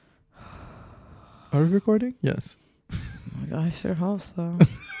Are we recording? Yes. Oh my God, I sure hope so.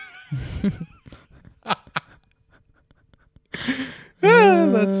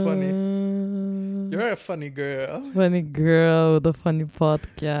 That's funny. You're a funny girl. Funny girl with a funny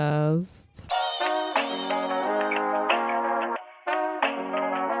podcast.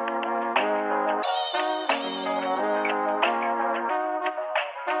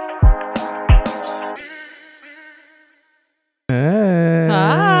 Hey.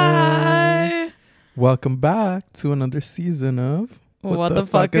 Hi. Welcome back to another season of What the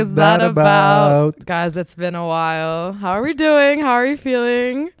fuck is that about? Guys, it's been a while. How are we doing? How are you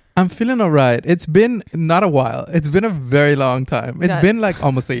feeling? I'm feeling all right. It's been not a while. It's been a very long time. It's been like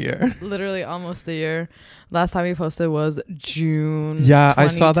almost a year. Literally almost a year. Last time we posted was June. Yeah, I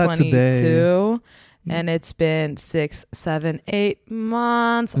saw that today. And it's been 6, 7, 8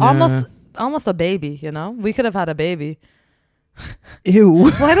 months. Yeah. Almost a baby, you know? We could have had a baby. Ew.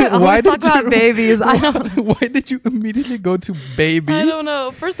 Why do I always talk about babies? I don't. Why did you immediately go to baby? I don't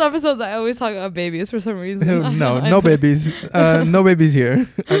know. First episodes, I always talk about babies for some reason. No babies. No babies here.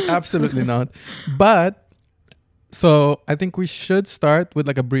 Absolutely not. But, so I think we should start with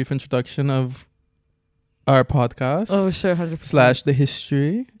like a brief introduction of our podcast. Oh, sure, /100%. the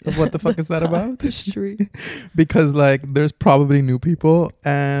history of what the fuck is that about? History. Because like there's probably new people,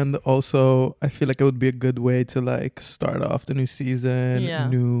 and also I feel like it would be a good way to like start off the new season. Yeah.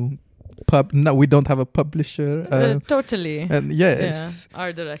 No, we don't have a publisher. Totally. And yes. Yeah,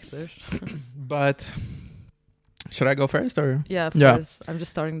 our director. But should I go first or? Yeah, of course. I'm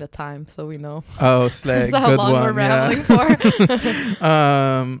just starting the time so we know. Oh, slay. That's how Good long one. we're rambling for.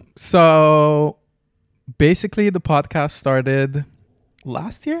 So basically the podcast started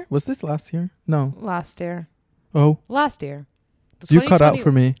last year. Was this last year? No. Last year. Oh. Last year. You cut out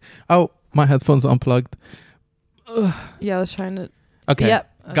for me. Oh, my headphones unplugged. Yeah, I was trying to. Okay. Yep.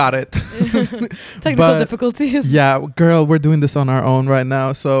 Got it. Technical difficulties. Yeah, girl, we're doing this on our own right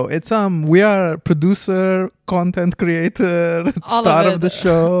now. So it's we are producer, content creator, all start of of the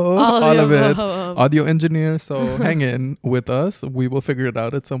show, all of it. above. Audio engineer. So hang in with us. We will figure it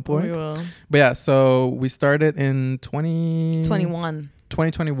out at some point. We will. But yeah, so we started in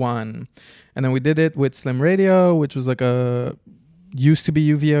 2021. And then we did it with Slim Radio, which was like used to be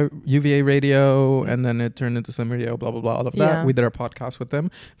UVA radio, and then it turned into Slim Radio, blah, blah, blah, all of that. Yeah. We did our podcast with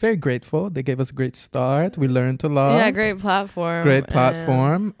them. Very grateful. They gave us a great start. We learned a lot. Yeah, great platform.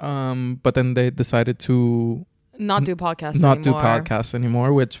 But then they decided to not do podcasts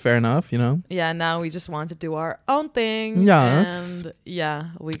anymore, which fair enough, you know? Yeah, now we just wanted to do our own thing. Yes. And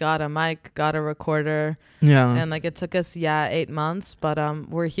yeah, we got a mic, got a recorder. Yeah. And like it took us 8 months, but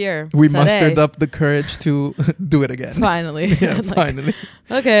we're here. We today. mustered up the courage to do it again. Finally. Yeah, finally.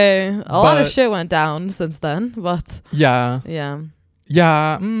 Okay. A lot of shit went down since then, but yeah.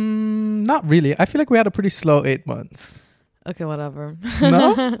 Not really. I feel like we had a pretty slow 8 months. Okay, whatever.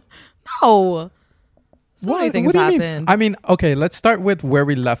 No? No. So many things happened. I mean, okay, let's start with where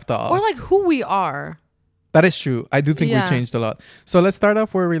we left off. Or like who we are. That is true. I do think we changed a lot. So let's start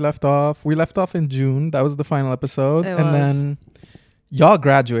off where we left off. We left off in June. That was the final episode. Then y'all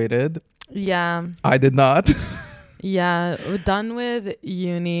graduated. Yeah. I did not. Yeah. We're done with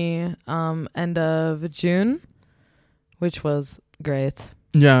uni end of June, which was great.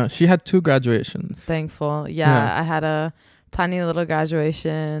 Yeah. She had 2 graduations. Thankful. Yeah. I had a tiny little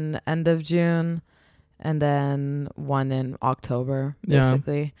graduation end of June. And then one in October,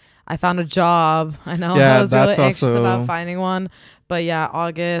 basically. Yeah. I found a job. I know I was really anxious about finding one. But yeah,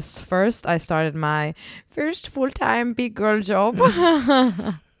 August 1st, I started my first full-time big girl job.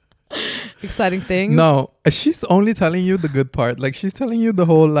 Exciting things. No, she's only telling you the good part. Like, she's telling you the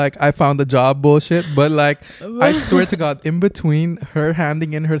whole, like, I found a job bullshit. But, like, I swear to God, in between her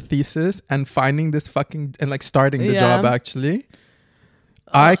handing in her thesis and finding this fucking, and, like, starting the job, actually,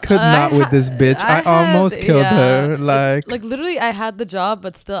 I could not with this bitch. I almost killed her. Like literally, I had the job,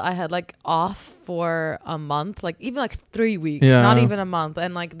 but still, I had like off for a month, like even like 3 weeks, not even a month,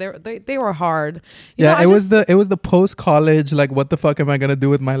 and like they were hard. You know, it was the post college, like, what the fuck am I gonna do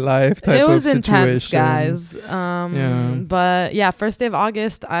with my life type of situation. It was intense, guys. But yeah, first day of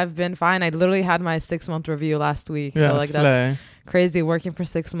August, I've been fine. I literally had my 6-month review last week, so like that's crazy working for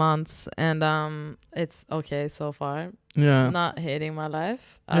 6 months, and it's okay so far. Not hating my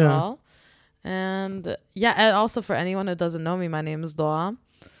life at all. And and also for anyone who doesn't know me, my name is Doğa.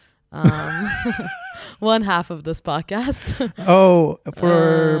 One half of this podcast. Oh,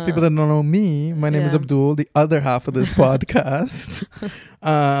 for people that don't know me, my name is Abdul, the other half of this podcast.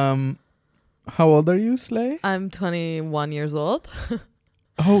 How old are you, Slay? I'm 21 years old.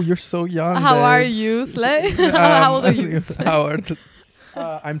 Oh, you're so young. How are you, Slay? How old are you, Slay?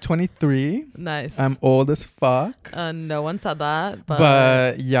 I'm 23. Nice. I'm old as fuck. No one said that.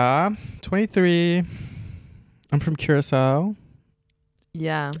 But yeah, 23. I'm from Curacao.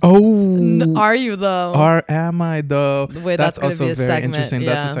 Yeah. Oh. Are you though? Or am I though? Wait, that's also very segment. Interesting.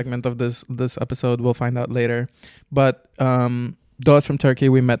 Yeah. That's a segment of this episode. We'll find out later. But Doa's from Turkey.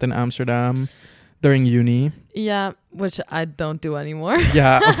 We met in Amsterdam during uni. Yeah, which I don't do anymore.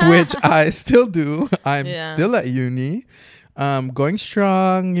 Yeah, which I still do. I'm still at uni. Going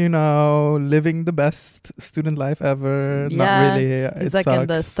strong, living the best student life ever. Yeah, not really. He's like sucks. in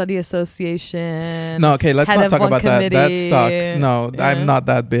the study association. No, okay, let's not talk about committee. that. That sucks. No, I'm not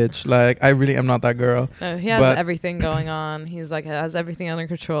that bitch. Like, I really am not that girl. No, he has everything going on. He's like, has everything under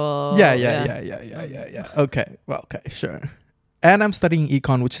control. Yeah. Okay, well, okay, sure. And I'm studying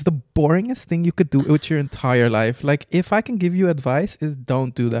econ, which is the boringest thing you could do with your entire life. Like, if I can give you advice, is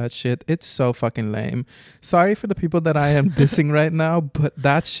don't do that shit. It's so fucking lame. Sorry for the people that I am dissing right now, but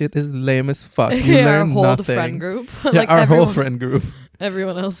that shit is lame as fuck. You learn our whole nothing. Friend group. Yeah, our whole friend group.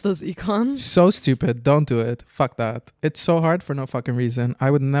 Everyone else does econ. So stupid. Don't do it. Fuck that. It's so hard for no fucking reason. I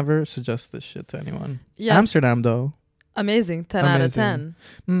would never suggest this shit to anyone. Yes. Amsterdam, though. Amazing. 10 out of 10.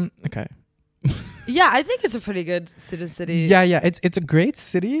 Okay. Yeah, I think it's a pretty good student city. Yeah, it's a great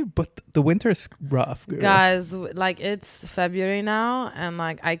city, but the winter is rough, girl. Guys, like, it's February now, and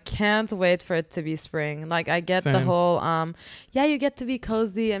like, I can't wait for it to be spring. Like, I get the whole you get to be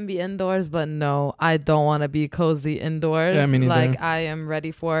cozy and be indoors, but no, I don't want to be cozy indoors. Yeah, me neither. Like, I am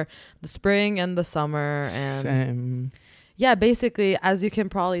ready for the spring and the summer. And same. Yeah, basically, as you can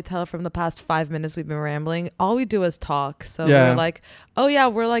probably tell from the past 5 minutes we've been rambling, all we do is talk. So we're like, oh yeah,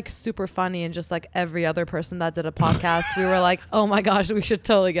 we're like super funny. And just like every other person that did a podcast, we were like, oh my gosh, we should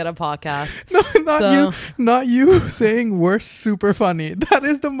totally get a podcast. No, not you saying we're super funny. That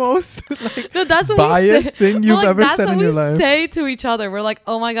is the most that's what biased thing you've ever said in your life. That's what we say to each other. We're like,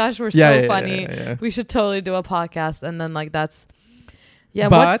 oh my gosh, we're so funny. Yeah. We should totally do a podcast. And then like that's,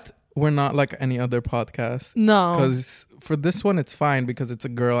 But we're not like any other podcast. No. Because for this one, it's fine because it's a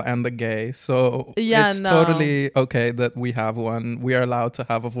girl and a gay. So it's totally okay that we have one. We are allowed to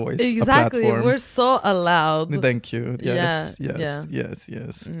have a voice. Exactly. A platform. We're so allowed. Thank you. Yes. Yeah.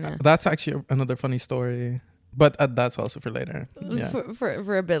 That's actually another funny story. But that's also for later. Yeah.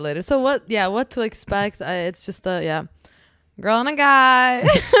 For a bit later. So what to expect? It's just a girl and a guy.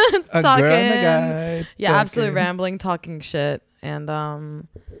 A girl and a guy. Yeah, talking. Absolutely rambling, talking shit. And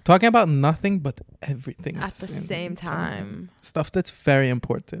talking about nothing but everything at the same time. Stuff that's very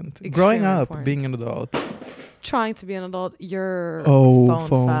important. Extremely growing up, important. Being an adult. Trying to be an adult. Your phone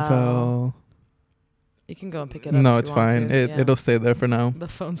fell. You can go and pick it up. No, it's fine. It'll stay there for now. The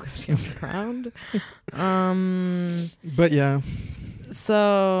phone's gonna be on the ground. But yeah.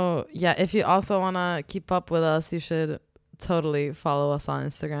 So yeah, if you also wanna keep up with us, you should totally follow us on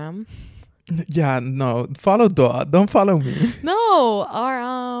Instagram. Yeah, no. Follow Doa. Don't follow me. No,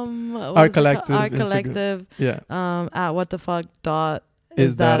 our collective. Our collective. Yeah. At what the fuck dot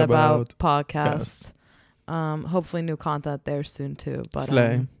is that about podcast. Hopefully new content there soon too. But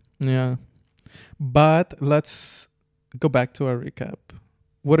slay. Yeah. But let's go back to our recap.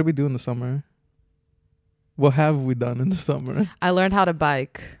 What did we do in the summer? What have we done in the summer? I learned how to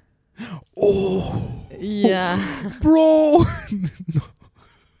bike. Oh. Yeah. Bro. No.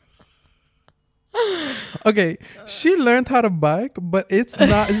 Okay, she learned how to bike, but it's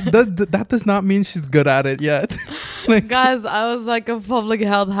not that does not mean she's good at it yet. Like, guys, I was like a public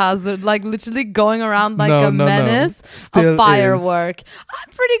health hazard, like literally going around like a menace, a firework.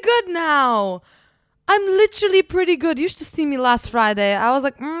 I'm pretty good now. I'm literally pretty good. You should see me last Friday. I was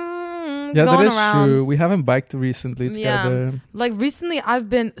like, yeah, going that is around. True. We haven't biked recently together. Yeah. Like recently, I've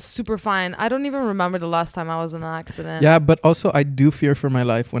been super fine. I don't even remember the last time I was in an accident. Yeah, but also I do fear for my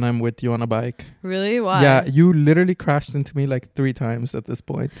life when I'm with you on a bike. Really? Why? Yeah, you literally crashed into me like 3 times at this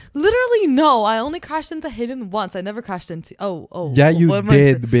point. Literally, no. I only crashed into Hayden once. I never crashed into... Oh. Yeah, you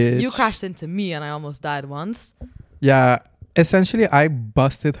did, bitch. You crashed into me and I almost died once. Yeah. Essentially, I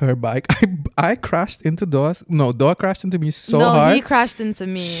busted her bike. I crashed into Doa's. No, Doa crashed into me so hard. No, he crashed into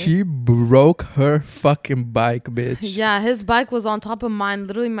me. She broke her fucking bike, bitch. Yeah, his bike was on top of mine.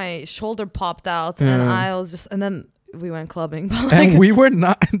 Literally, my shoulder popped out, and I was just... And then we went clubbing. But like, and we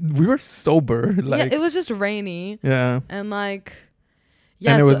were sober. Like, yeah, it was just rainy. Yeah. And like...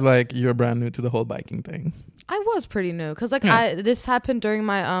 Yeah, and it was like, you're brand new to the whole biking thing. I was pretty new. Because like, this happened during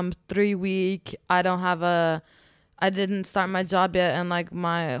my 3-week... I didn't start my job yet, and like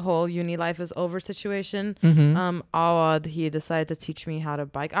my whole uni life is over situation. Awad, he decided to teach me how to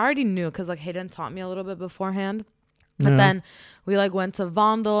bike. I already knew because like Hayden taught me a little bit beforehand. But then we like went to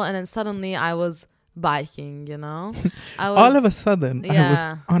Vondel, and then suddenly I was biking, you know. All of a sudden I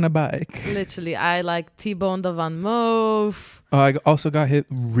was on a bike. Literally, I like T-boned a Van Moof. I also got hit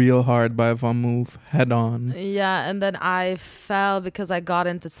real hard by a Van Moof head on. Yeah, and then I fell because I got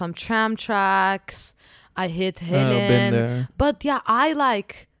into some tram tracks. I hit Helen. Been there. But yeah, I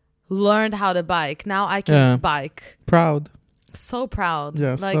like learned how to bike. Now I can bike. Proud. So proud.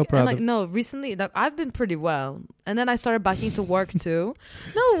 Yeah, like, so proud. And like, no, recently, like, I've been pretty well. And then I started biking to work too.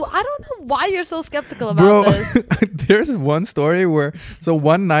 No, I don't know why you're so skeptical about this. There's one story where, so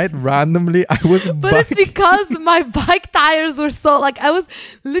one night randomly I was But it's because my bike tires were so, like, I was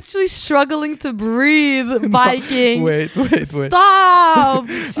literally struggling to breathe biking. Wait. Stop.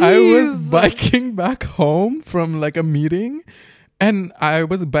 I was biking back home from like a meeting, and I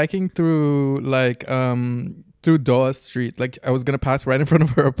was biking through like, through Doğa Street. Like I was gonna pass right in front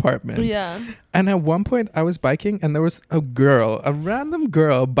of her apartment. Yeah. And at one point I was biking and there was a random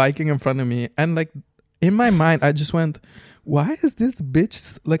girl biking in front of me. And like in my mind, I just went, why does this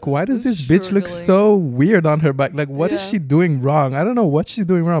bitch look so weird on her bike? Like what is she doing wrong? I don't know what she's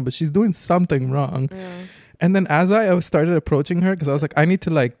doing wrong, but she's doing something wrong. Yeah. And then as I started approaching her, because I was like, I need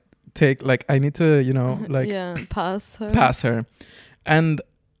to like you know, like pass her. And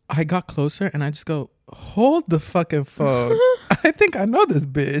I got closer and I just go, hold the fucking phone. I think I know this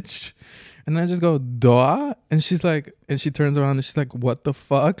bitch. And I just go, Doğa? And she's like, and she turns around and she's like, what the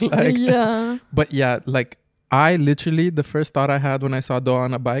fuck? Like, yeah. But yeah, like I literally, the first thought I had when I saw Doğa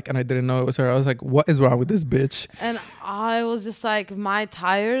on a bike and I didn't know it was her, I was like, what is wrong with this bitch? And I was just like, my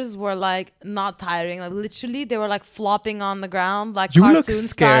tires were like not tiring. Like literally they were like flopping on the ground, like you cartoon looked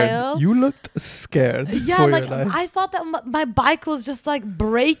scared. style. You looked scared. Yeah, like I thought that my bike was just like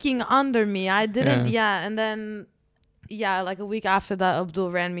breaking under me. I didn't, and then like a week after that,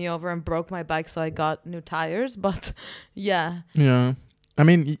 Abdul ran me over and broke my bike, so I got new tires. But yeah. I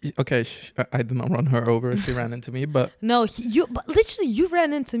mean, okay, I did not run her over. She ran into me, but no, but literally you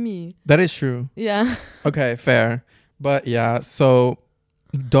ran into me. That is true. Yeah. Okay, fair. But yeah, so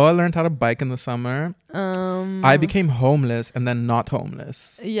Doğa learned how to bike in the summer. I became homeless and then not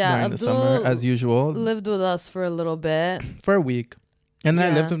homeless. Yeah, during the summer as usual. Lived with us for a little bit. For a week, and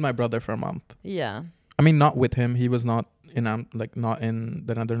then I lived with my brother for a month. Yeah. I mean, not with him. He was not in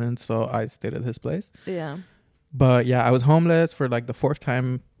the Netherlands, so I stayed at his place. Yeah. But yeah, I was homeless for like the 4th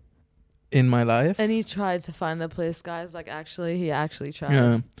time in my life. And he tried to find a place, guys. Like he actually tried.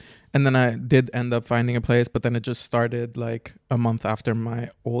 Yeah. And then I did end up finding a place, but then it just started like a month after my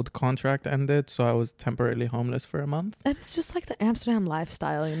old contract ended. So I was temporarily homeless for a month. And it's just like the Amsterdam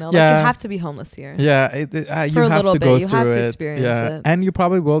lifestyle, you know? Like you have to be homeless here. Yeah. You have to go through it. You have to experience it. And you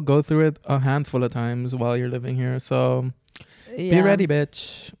probably will go through it a handful of times while you're living here. So be ready,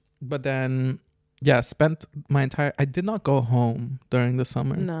 bitch. But then... yeah, spent my I did not go home during the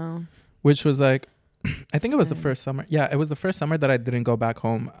summer. No. Which was like, I think it was the first summer. Yeah, it was the first summer that I didn't go back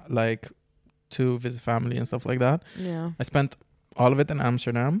home, like, to visit family and stuff like that. Yeah. I spent all of it in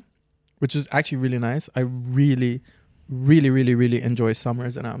Amsterdam, which is actually really nice. I really, really, really, really enjoy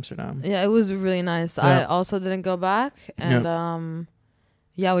summers in Amsterdam. Yeah, it was really nice. Yeah. I also didn't go back. And,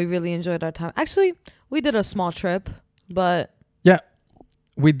 we really enjoyed our time. Actually, we did a small trip, but... yeah.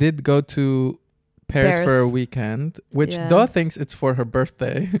 We did go to... Paris for a weekend, which Doğa thinks it's for her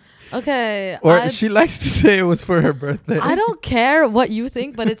birthday. Okay. Or she likes to say it was for her birthday. I don't care what you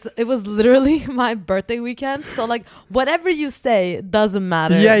think, but it was literally my birthday weekend. So like whatever you say doesn't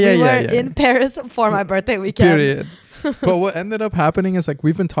matter. We were in Paris for my birthday weekend. Period. But what ended up happening is like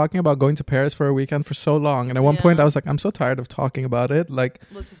we've been talking about going to Paris for a weekend for so long, and at one point I was like, I'm so tired of talking about it. Like,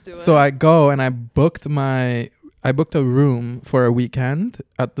 let's just do it. So I go and I booked a room for a weekend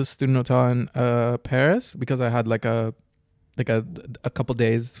at the student hotel in Paris because I had like a couple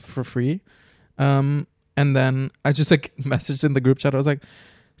days for free. And then I just like messaged in the group chat. I was like,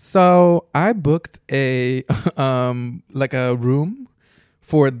 so I booked a like a room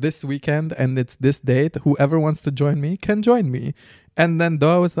for this weekend and it's this date. Whoever wants to join me can join me. And then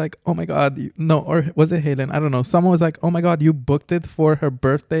Doğa was like, oh my God, or was it Helen? I don't know. Someone was like, oh my God, you booked it for her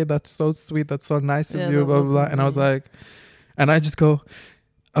birthday. That's so sweet. That's so nice of you, blah, blah, blah. And I was like, and I just go,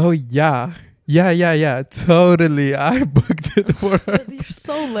 oh yeah, totally. I booked it for her. You're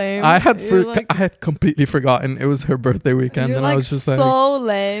so lame. I had completely forgotten it was her birthday weekend. And I was just so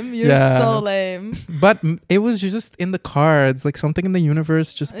lame. You're so lame. But it was just in the cards. Like something in the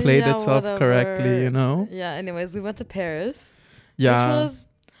universe just played itself correctly, you know? Yeah, anyways, we went to Paris. Yeah. Which was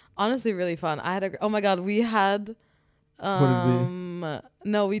honestly really fun. Oh my God, we had what did we?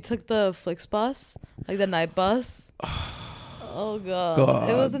 No, we took the Flixbus, like the night bus. Oh God.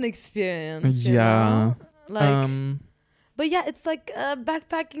 It was an experience. Yeah. Like But yeah, it's like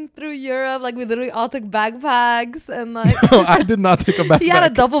backpacking through Europe. Like we literally all took backpacks and like. No, I did not take a backpack. He had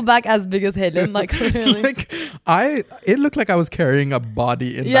a duffel bag as big as Helen. Like literally. Like it looked like I was carrying a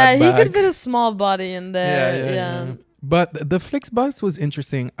body in that bag. Yeah, he could fit a small body in there. Yeah. But the Flixbus was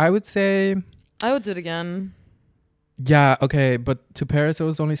interesting. I would say I would do it again. Yeah, okay, but to Paris it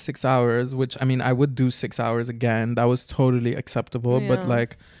was only 6 hours, which I mean I would do 6 hours again. That was totally acceptable. But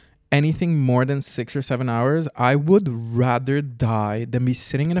like anything more than 6 or 7 hours, I would rather die than be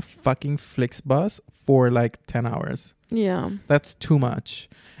sitting in a fucking Flixbus for like 10 hours. Yeah. That's too much.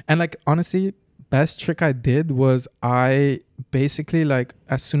 And like honestly, best trick I did was I basically like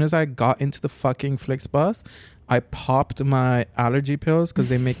as soon as I got into the fucking Flixbus, I popped my allergy pills because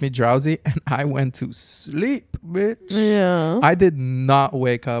they make me drowsy and I went to sleep, bitch. Yeah. I did not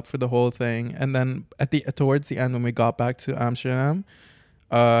wake up for the whole thing. And then towards the end when we got back to Amsterdam,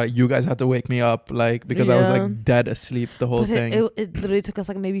 you guys had to wake me up like because I was like dead asleep the whole thing. It literally took us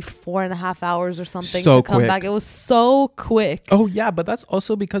like maybe 4.5 hours or something so to come quick. back. It was so quick. Oh yeah, but that's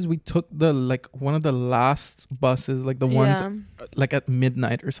also because we took the like one of the last buses, like the ones like at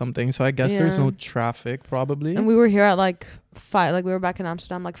midnight or something. So I guess there's no traffic probably. And we were here at like 5. Like we were back in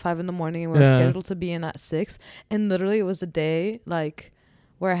Amsterdam like 5 a.m. and we were scheduled to be in at 6. And literally it was the day like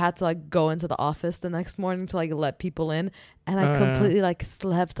where I had to like go into the office the next morning to like let people in, and I completely like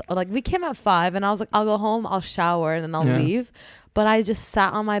slept. Like we came at 5 and I was like, I'll go home, I'll shower and then I'll leave. But I just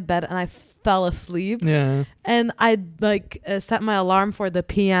sat on my bed and I fell asleep. Yeah. And I like set my alarm for the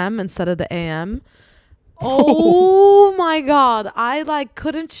PM instead of the AM. Oh my God. I like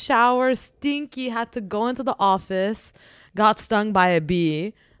couldn't shower, stinky, had to go into the office, got stung by a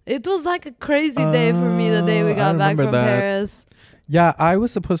bee. It was like a crazy day for me the day we got back from Paris. Yeah, I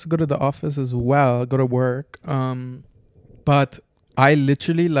was supposed to go to the office as well, go to work. But I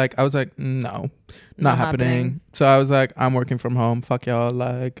literally like, I was like, no, not happening. So I was like, I'm working from home. Fuck y'all.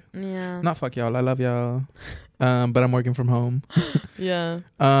 Like, not fuck y'all. I love y'all. But I'm working from home. Yeah.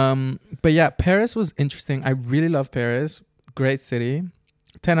 But yeah, Paris was interesting. I really love Paris. Great city.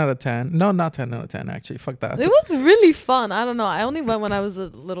 10 out of 10. No, not 10 out of 10 actually. Fuck that. It was really fun. I don't know. I only went when I was a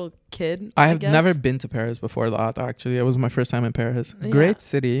little kid. I have never been to Paris before that actually. It was my first time in Paris. Great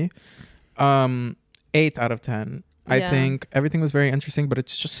city. 8 out of 10. I think everything was very interesting, but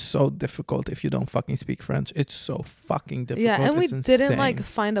it's just so difficult if you don't fucking speak French. It's so fucking difficult. Yeah, and we didn't like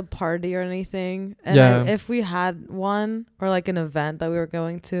find a party or anything. And if we had one or like an event that we were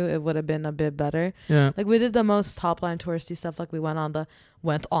going to, it would have been a bit better. Yeah. Like we did the most top line touristy stuff. Like we went on.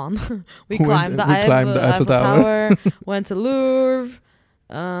 We climbed the Eiffel Tower. Went to Louvre.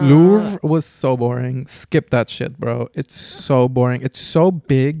 Louvre was so boring. Skip that shit, bro. It's so boring. It's so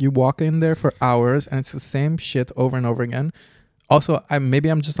big. You walk in there for hours and it's the same shit over and over again. Also, I'm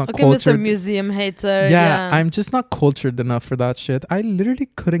just not cultured. Mr. Museum hater. Yeah, I'm just not cultured enough for that shit. I literally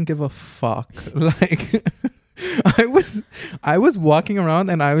couldn't give a fuck. Like I was walking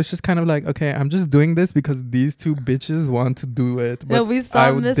around and I was just kind of like, okay, I'm just doing this because these two bitches want to do it. But we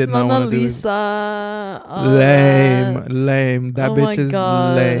saw Miss Mona Lisa. Lame. That bitch is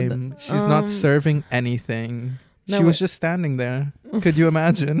lame. She's not serving anything. She was just standing there. Could you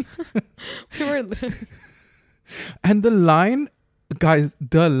imagine? And the line, guys,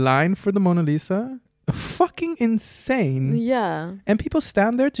 for the Mona Lisa, fucking insane. Yeah. And people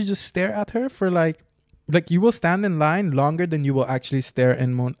stand there to just stare at her for like you will stand in line longer than you will actually stare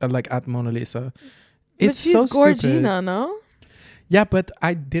in at Mona Lisa. But she's so Gorgina, no? Yeah, but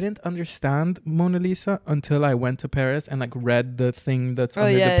I didn't understand Mona Lisa until I went to Paris and like read the thing that's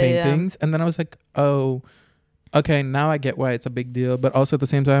under the paintings. And then I was like, oh, okay, now I get why it's a big deal. But also at the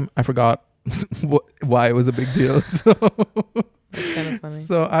same time, I forgot why it was a big deal. So that's kind of funny.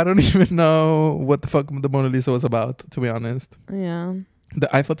 So I don't even know what the fuck the Mona Lisa was about, to be honest. Yeah.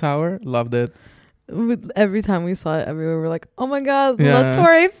 The Eiffel Tower, loved it. Every time we saw it everywhere, we're like, oh my God, La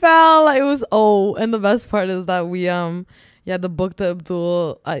Torre Eiffel. Like, it was, and the best part is that we the book that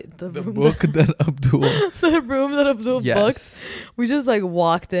Abdul the room that Abdul booked, we just like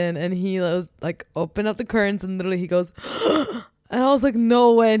walked in and he was like opened up the curtains and literally he goes and I was like,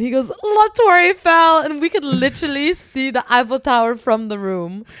 no way, and he goes, La Torre Eiffel, and we could literally see the Eiffel Tower from the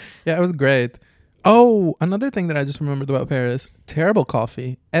room. Yeah, it was great. Oh, another thing that I just remembered about Paris, terrible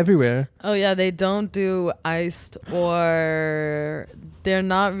coffee everywhere. Oh yeah, they don't do iced, or they're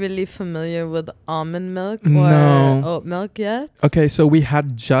not really familiar with almond milk or oat milk yet. Okay, so we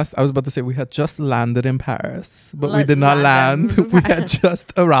had just landed in Paris, but we did not land. We had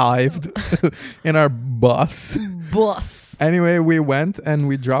just arrived in our bus. Anyway, we went and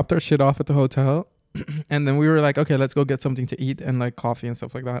we dropped our shit off at the hotel. And then we were like, okay, let's go get something to eat and like coffee and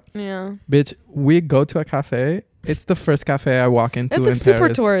stuff like that. Yeah. Bitch, we go to a cafe It's the first cafe I walk into in It's like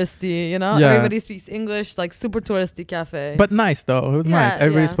Paris. super touristy, you know? Yeah. Everybody speaks English, like super touristy cafe. But nice though. It was nice.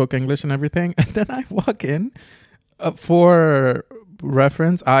 Everybody spoke English and everything. And then I walk in. For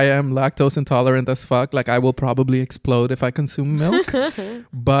reference, I am lactose intolerant as fuck. Like I will probably explode if I consume milk.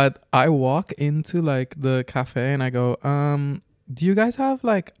 But I walk into like the cafe and I go, do you guys have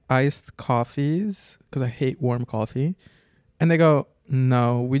like iced coffees? Because I hate warm coffee. And they go,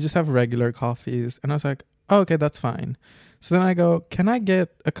 no, we just have regular coffees. And I was like, oh, okay, that's fine. So then I go, can I get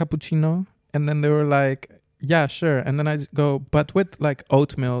a cappuccino? And then they were like, yeah, sure. And then I go, but with like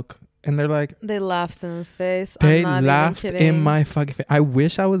oat milk. And they're like, they laughed in his face. They I'm not laughed even kidding. in my fucking face. I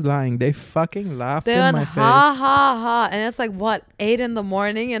wish I was lying. They fucking laughed They in went my ha face. ha ha, and it's like what 8 a.m.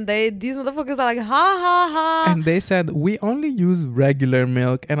 and these motherfuckers are like ha ha ha. And they said we only use regular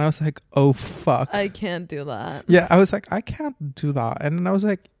milk, and I was like, oh fuck, I can't do that. Yeah, I was like, I can't do that, and then I was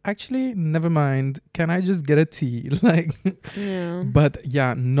like, actually, never mind. Can I just get a tea? Like, yeah. But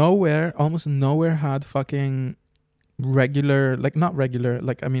yeah, almost nowhere had fucking regular, like not regular,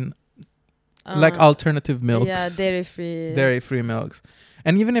 like I mean. Like alternative milks, dairy free milks.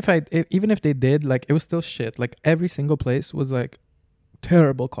 And even if they did, like it was still shit. Like every single place was like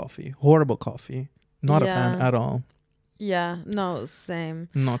terrible coffee, horrible coffee. Not a fan at all. Yeah, no, same.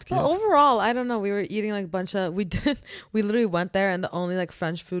 Not cute. But overall, I don't know. We were eating like we literally went there and the only like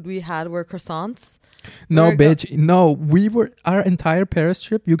French food we had were croissants. No, bitch. No, our entire Paris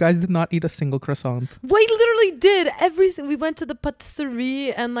trip, you guys did not eat a single croissant. We literally did. We went to the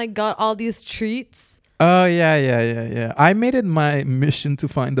patisserie and like got all these treats. Oh, yeah. I made it my mission to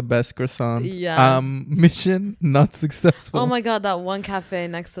find the best croissant. Yeah. Mission not successful. Oh my God, that one cafe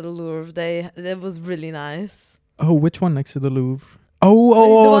next to the Louvre, it was really nice. Oh, which one next to the Louvre?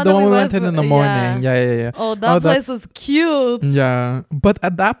 Oh, the one we went in the morning. Yeah. Oh, that place was cute. Yeah. But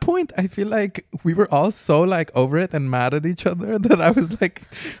at that point, I feel like we were all so like over it and mad at each other that I was like,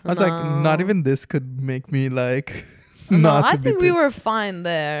 not even this could make me like not. I think we were fine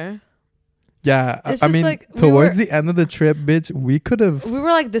there. Yeah, I mean, like, towards the end of the trip, bitch, we could have. We were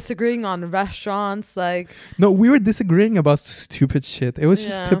like disagreeing on restaurants, like. No, we were disagreeing about stupid shit. It was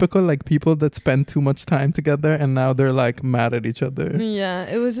just typical, like people that spend too much time together, and now they're like mad at each other. Yeah,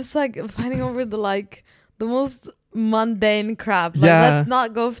 it was just like fighting over the most mundane crap. Like, let's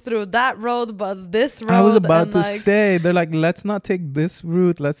not go through that road, but this road. I was about to say, they're like, let's not take this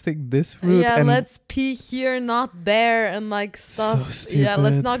route, let's take this route. Yeah, and let's pee here, not there, and like stuff. So yeah,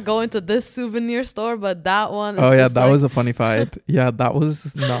 let's not go into this souvenir store, but that one. Oh yeah, that was a funny fight. Yeah, that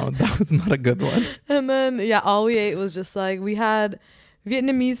was not a good one. And then all we ate was just like we had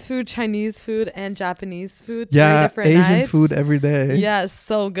Vietnamese food, Chinese food, and Japanese food. Yeah, 3 different Asian nights. food every day. Yeah,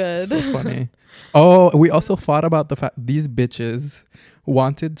 so good. So funny. Oh, we also fought about the fact these bitches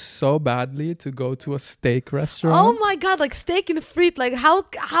wanted so badly to go to a steak restaurant. Oh my God, like steak and frites. Like how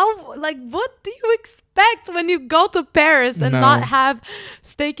like what do you expect when you go to Paris and not have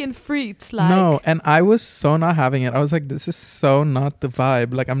steak and frites? Like no, and I was so not having it. I was like, this is so not the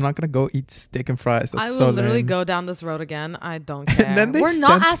vibe. Like I'm not gonna go eat steak and fries. That's I will so literally lame. go down this road again. I don't care. And then we're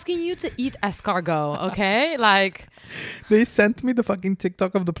not asking you to eat escargot, okay? Like they sent me the fucking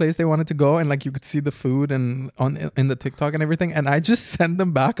TikTok of the place they wanted to go, and like you could see the food and in the TikTok and everything, and I just sent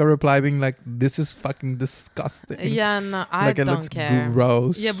them back a reply being like, this is fucking disgusting. Yeah, no, I don't looks care.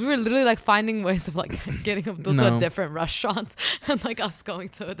 Gross. Yeah, we were literally like finding ways of like getting Abdul to a different restaurant and like us going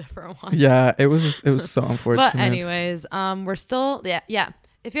to a different one. Yeah, it was so unfortunate. But anyways, we're still yeah.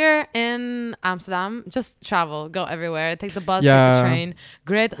 If you're in Amsterdam, just travel, go everywhere, take the bus, take the train.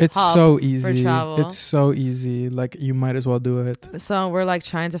 Great it's hub so easy for travel. It's so easy, like you might as well do it. So we're like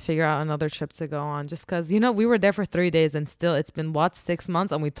trying to figure out another trip to go on, just because we were there for 3 days and still it's been 6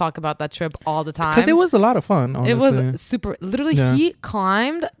 months and we talk about that trip all the time because it was a lot of fun, honestly. It was super literally he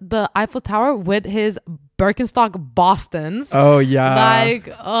climbed the Eiffel Tower with his Birkenstock Bostons. Oh yeah,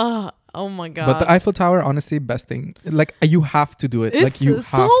 like oh my God. But the Eiffel Tower, honestly, best thing. Like you have to do it. It's like you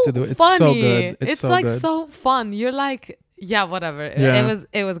have to do it. It's funny. So good. It's so like good. so fun. You're like, yeah, whatever. Yeah.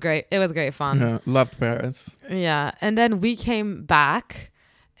 It was great. It was great fun. Yeah, loved Paris. Yeah. And then we came back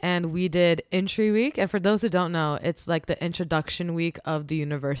and we did entry week. And for those who don't know, it's like the introduction week of the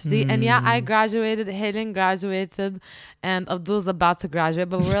university. And yeah, I graduated, Helen graduated, and Abdul's about to graduate.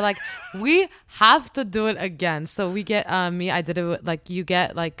 But we're like, we have to do it again. So we get I did it with, like, you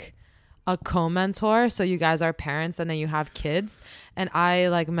get like a co-mentor, so you guys are parents and then you have kids, and I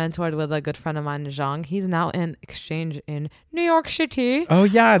like mentored with a good friend of mine, Zhang. He's now in exchange in New York City. Oh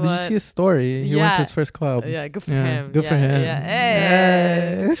yeah, did you see his story? He went to his first club. Yeah, good for him. Good for him. Yeah.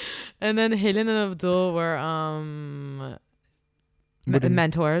 Hey. And then Helen and Abdul were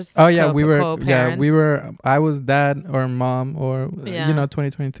mentors. Oh yeah, we were. Yeah, we were. I was dad or mom or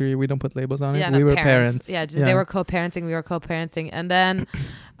 2023. We don't put labels on it. We were parents. Yeah, they were co-parenting. We were co-parenting, and then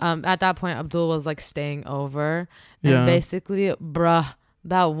at that point, Abdul was like staying over, and basically, bruh,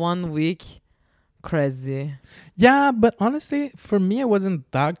 that 1 week, crazy. Yeah, but honestly, for me, it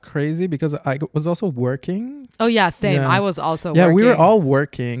wasn't that crazy because I was also working. Oh yeah, same. I was also working. Yeah, we were all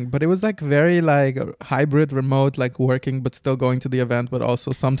working, but it was like very like hybrid, remote, like working, but still going to the event, but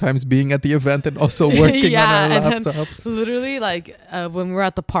also sometimes being at the event and also working on our laptops. Literally, like when we were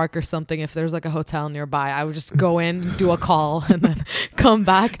at the park or something, if there's like a hotel nearby, I would just go in, do a call, and then come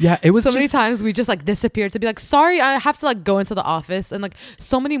back. Yeah, it was so many times we just like disappeared to be like, sorry, I have to like go into the office, and like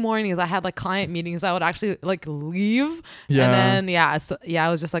so many mornings I had like client meetings. I would actually like leave, and then I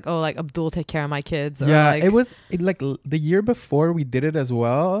was just like, oh, like Abdul, take care of my kids. Or, like, it was like the year before we did it as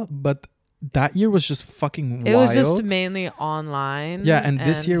well, but that year was just fucking wild. It was just mainly online. Yeah, and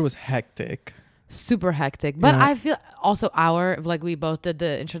this year was hectic. Super hectic. But I feel also we both did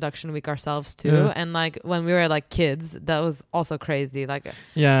the introduction week ourselves too, and like when we were like kids, that was also crazy. Like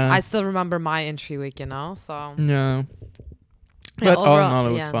I still remember my entry week, so but all in all,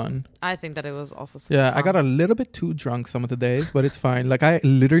 it was fun. I think that it was also super fun. I got a little bit too drunk some of the days, but it's fine. Like I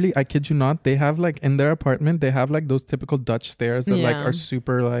kid you not, they have like in their apartment, they have like those typical Dutch stairs that like are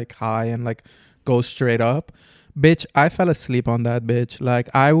super like high and like go straight up. Bitch, I fell asleep on that bitch. Like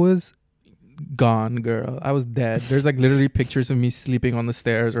I was gone, girl. I was dead. There's like literally pictures of me sleeping on the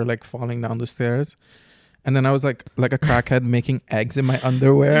stairs or like falling down the stairs. And then I was like a crackhead making eggs in my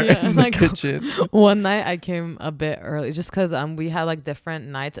underwear in the kitchen. One night I came a bit early just because we had like different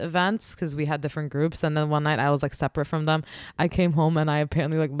night events because we had different groups. And then one night I was like separate from them. I came home and I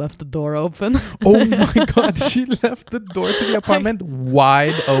apparently like left the door open. Oh my God. She left the door to the apartment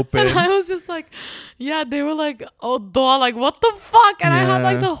wide open. And I was just like, they were like, oh, Doğa, like what the fuck? And I had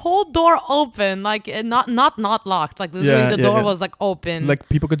like the whole door open, like not locked. Like literally the door was like open. Like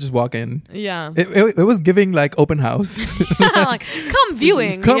people could just walk in. Yeah. It was giving like open house. Like come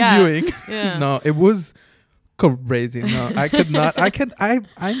viewing. Viewing. Yeah. No, it was crazy. No, I could not.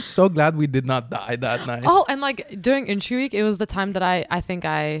 I'm so glad we did not die that night. Oh, and like during entry week, it was the time that I think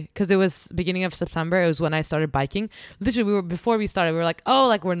because it was beginning of September. It was when I started biking. Literally, before we started, we were like, oh,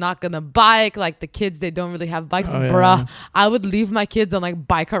 like we're not gonna bike. Like the kids, they don't really have bikes. Bruh, I would leave my kids and like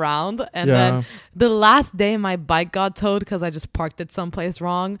bike around. And then the last day, my bike got towed because I just parked it someplace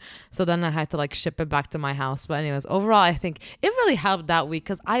wrong. So then I had to like ship it back to my house. But anyways, overall, I think it really helped that week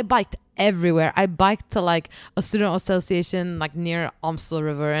because I biked everywhere. I biked to like a student association like near Amstel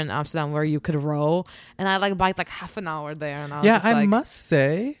River in Amsterdam where you could row, and I like biked like half an hour there. And I was just I like, must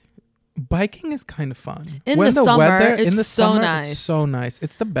say biking is kind of fun in the summer. It's so nice. It's so nice.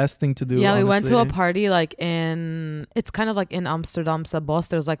 It's the best thing to do. Yeah, honestly. We went to a party like it's kind of like in Amsterdamse Bos.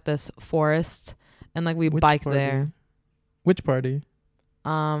 There's like this forest, and like we biked there. Which party?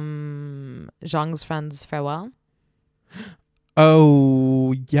 Zhang's friend's farewell.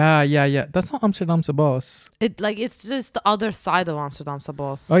 Oh yeah. That's not Amsterdamse Bos. It's just the other side of Amsterdamse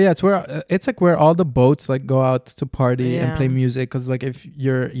Bos. Oh yeah, it's like where all the boats like go out to party and play music. Because like if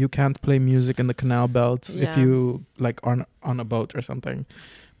you can't play music in the canal belt if you like are on a boat or something.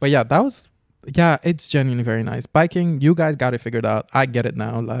 But it's genuinely very nice. Biking, you guys got it figured out. I get it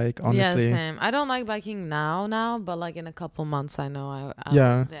now. Like honestly, same. I don't like biking now, but like in a couple months, I know.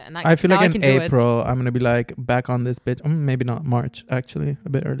 And I feel like in April, I'm gonna be like back on this bitch. Maybe not March, actually, a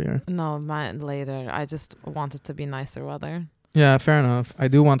bit earlier. No, later. I just want it to be nicer weather. Yeah, fair enough. I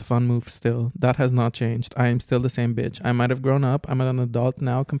do want a fun move still. That has not changed. I am still the same bitch. I might have grown up. I'm an adult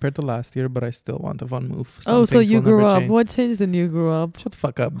now compared to last year, but I still want a fun move. So you grew up. What changed when you grew up? Shut the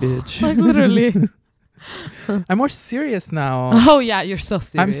fuck up, bitch. Like literally. I'm more serious now. Oh yeah, you're so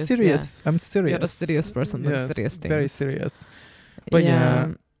serious. I'm serious. Yeah. I'm serious. You're a serious person doing serious things. Very serious.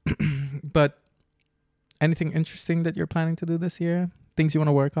 But but anything interesting that you're planning to do this year? Things you want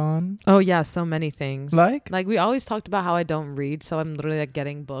to work on? Oh yeah, so many things. Like we always talked about how I don't read, so I'm literally like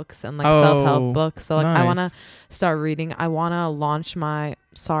getting books and like self-help books. So like I want to start reading. I want to launch my.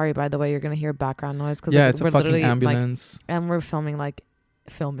 Sorry, by the way, you're gonna hear background noise because it's a fucking ambulance, and we're filming.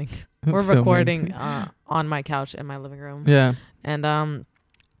 We're recording on my couch in my living room. Yeah, and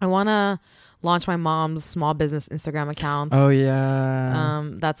I want to launch my mom's small business Instagram account. Oh yeah.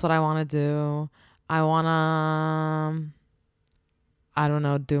 That's what I want to do. I want to. I don't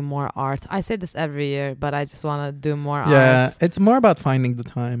know, do more art. I say this every year, but I just want to do more art. Yeah, it's more about finding the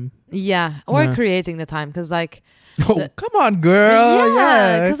time. Yeah, or creating the time, because like... come on, girl.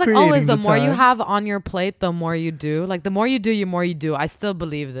 Yeah, because like always, the more you have on your plate, the more you do. Like the more you do, the more you do. I still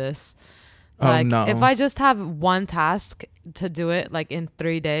believe this. Like, no. if I just have one task to do it like in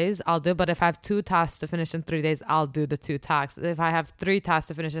 3 days, I'll do it. But if I have 2 tasks to finish in 3 days, I'll do the 2 tasks. If I have 3 tasks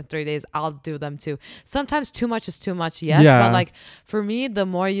to finish in 3 days, I'll do them too. Sometimes too much is too much, yes. Yeah. But like for me, the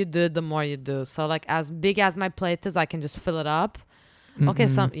more you do, the more you do. So like as big as my plate is, I can just fill it up. Okay,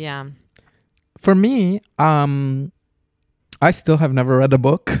 For me, I still have never read a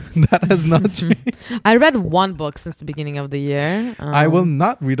book. That has not changed. I read 1 book since the beginning of the year. I will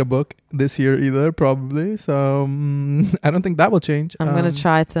not read a book this year either, probably. So I don't think that will change. I'm going to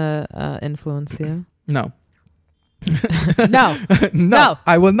try to influence you. No. No.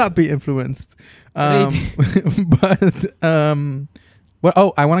 I will not be influenced. But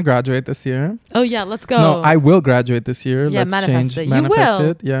I want to graduate this year. Oh yeah, let's go. No, I will graduate this year. Yeah, manifest it. You Manifest will.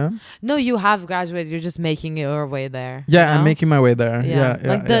 it. Yeah. No, you have graduated. You're just making your way there. Yeah, you know? I'm making my way there. Yeah.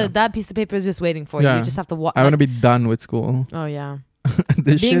 Like that piece of paper is just waiting for you. You just have to walk. I want to be done with school. Oh yeah.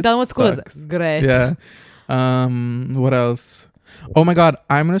 Being done with school sucks. is great. Yeah. What else? Oh my God,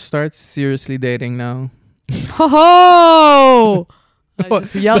 I'm gonna start seriously dating now. Ho! I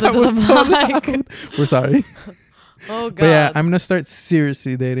just yelled into the mic. We're sorry. Oh God. But yeah, I'm gonna start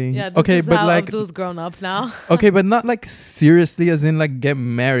seriously dating. Yeah, okay, is but how like Abdul's grown up now. Okay, but not like seriously as in like get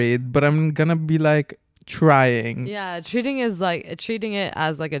married, but I'm gonna be like trying. Yeah, treating it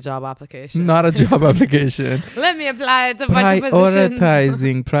as like a job application. Not a job application. Let me apply it to a bunch of positions.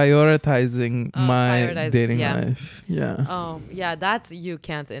 Prioritizing my dating life. Yeah. Oh, yeah, that's you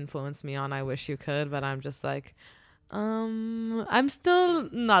can't influence me on. I wish you could, but I'm just like I'm still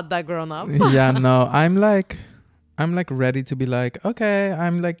not that grown up. Yeah, no. I'm like ready to be like, okay,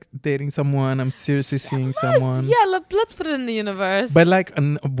 I'm like dating someone. I'm seriously seeing someone. Yeah, let's put it in the universe. But like,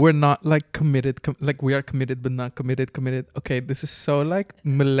 we're not like committed. Like we are committed, but not committed. Okay, this is so like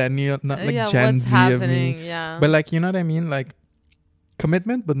millennial, not like Gen what's Z happening? of me. Yeah. But like, you know what I mean? Like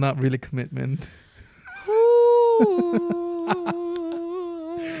commitment, but not really commitment.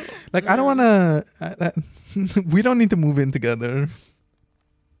 Like I don't want to. We don't need to move in together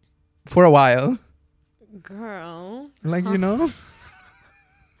for a while. Girl, like you know,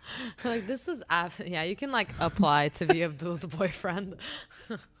 like this is yeah, you can like apply to be Abdul's boyfriend.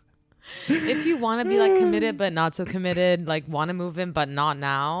 If you want to be like committed but not so committed, like want to move in but not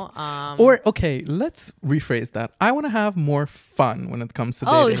now. Or okay, let's rephrase that. I want to have more fun when it comes to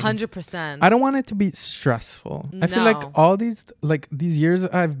dating. 100%. I don't want it to be stressful. I feel like all these years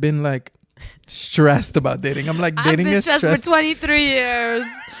I've been like stressed about dating. I'm like dating is stressed for 23 years.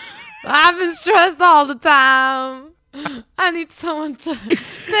 I've been stressed all the time. I need someone to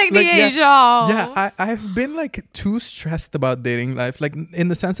take the age off. Yeah, I've been like too stressed about dating life, like in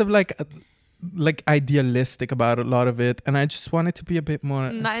the sense of like idealistic about a lot of it, and I just want it to be a bit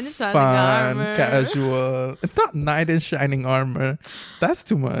more fun, casual. It's not knight in shining armor. That's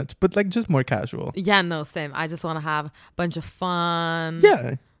too much, but like just more casual. Yeah, no, same. I just want to have a bunch of fun.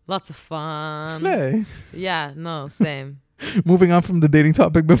 Yeah. Lots of fun. Slay. Yeah, no, same. Moving on from the dating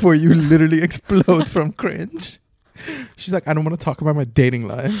topic before you literally explode from cringe. She's like, I don't want to talk about my dating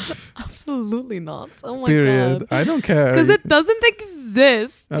life. Absolutely not. Oh my God. I don't care. Because it doesn't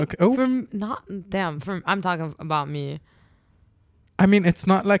exist. Okay. Oh. I'm talking about me. I mean, it's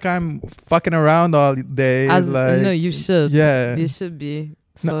not like I'm fucking around all day. No, you should. Yeah. You should be.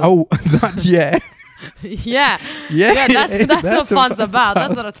 So. No, not yet. Yeah. That's what fun's about.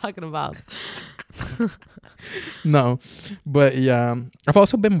 That's what I'm talking about. No, but yeah, I've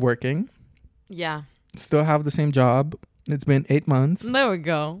also been working. Yeah. Still have the same job. It's been 8 months. There we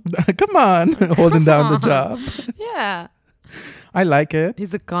go. Come on. Holding down the job. Yeah. I like it.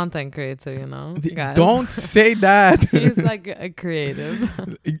 He's a content creator, you know. Guys. Don't say that. He's like a creative.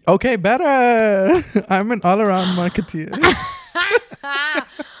 Okay, better. I'm an all-around marketeer.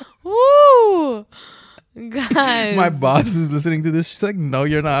 Woo! Guys. My boss is listening to this. She's like, no,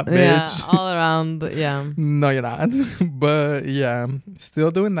 you're not, bitch. Yeah, all around, yeah. No, you're not. But yeah,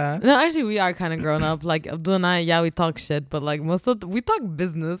 still doing that. No, actually, we are kind of grown up. Like, Abdul and I, we talk shit, but like we talk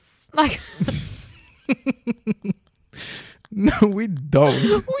business. Like, no, we don't. We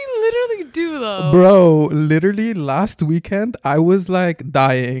literally do, though. Bro, literally last weekend, I was like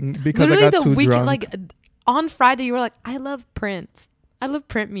dying because literally I got too drunk. Like, on Friday, you were like, I love print. I love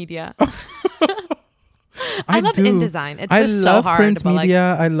print media. I love InDesign. It's just so hard. I love print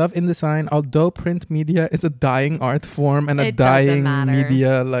media. I love InDesign. Although print media is a dying art form and a dying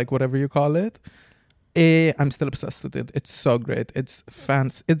media, like whatever you call it, I'm still obsessed with it. It's so great. It's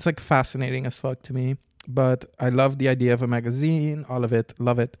like fascinating as fuck to me. But I love the idea of a magazine. All of it.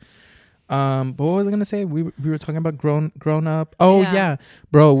 Love it. But what was I gonna say? We were talking about grown up. Oh yeah,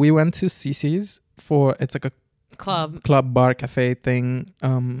 bro. We went to CC's it's like a club bar cafe thing.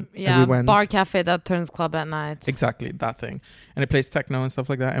 Yeah, bar cafe that turns club at night. Exactly, that thing. And it plays techno and stuff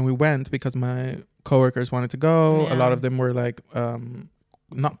like that. And we went because my coworkers wanted to go. A lot of them were like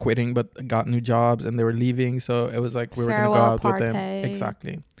not quitting, but got new jobs and they were leaving. So it was like we were gonna go out with them.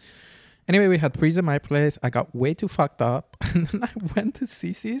 Exactly. Anyway, we had prees at my place. I got way too fucked up. And then I went to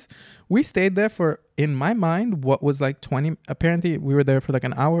Cece's. We stayed there for, in my mind, what was like 20. Apparently, we were there for like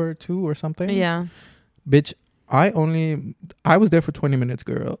an hour or two or something. Yeah. Bitch, I was there for 20 minutes,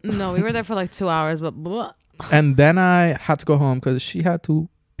 girl. No, we were there for like 2 hours, but... And then I had to go home because she had to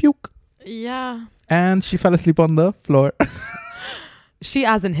puke. Yeah. And she fell asleep on the floor. She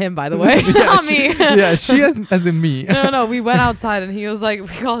as in him, by the way. Not me. Yeah, she as in me. No. We went outside and he was like, we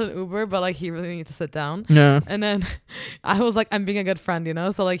called an Uber, but like he really needed to sit down. Yeah. And then I was like, I'm being a good friend, you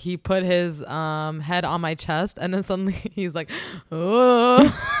know? So like he put his head on my chest and then suddenly he's like, oh.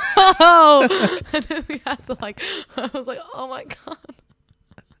 And then we had to like, I was like, oh my God.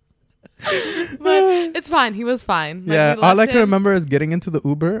 But it's fine. He was fine. Like, yeah, all I can remember is getting into the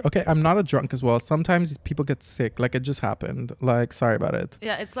Uber. Okay, I'm not a drunk as well. Sometimes people get sick. Like, it just happened. Like, sorry about it.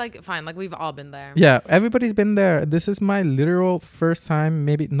 Yeah, it's like fine. Like, we've all been there. Yeah, everybody's been there. This is my literal first time.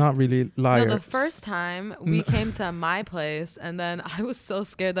 Maybe not really liar. No, the first time we came to my place and then I was so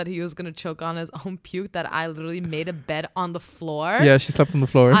scared that he was going to choke on his own puke that I literally made a bed on the floor. Yeah, she slept on the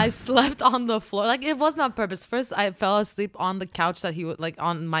floor. I slept on the floor. Like, it wasn't on purpose. First, I fell asleep on the couch that he would, like,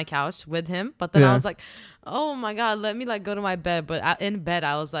 on my couch with him. But then I was like, oh my God, let me like go to my bed. But in bed,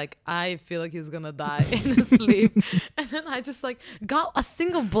 I was like, I feel like he's gonna die in his sleep. And then I just like got a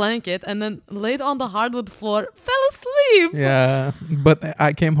single blanket and then laid on the hardwood floor, fell asleep. Yeah, but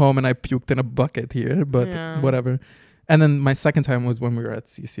I came home and I puked in a bucket here, but whatever. And then my second time was when we were at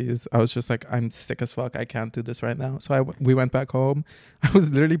Cece's. I was just like, I'm sick as fuck. I can't do this right now. So we went back home. I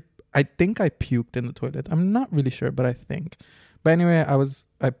think I puked in the toilet. I'm not really sure, but I think. But anyway,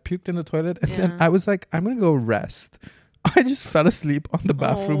 I puked in the toilet and then I was like, I'm going to go rest. I just fell asleep on the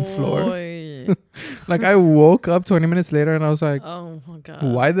bathroom floor. Like I woke up 20 minutes later and I was like, oh my God,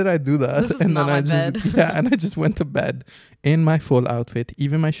 why did I do that? This is and not then my bed. And I just went to bed in my full outfit,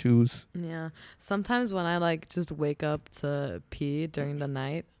 even my shoes. Yeah. Sometimes when I like just wake up to pee during the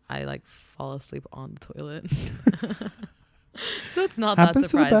night, I like fall asleep on the toilet. So it's not Happens that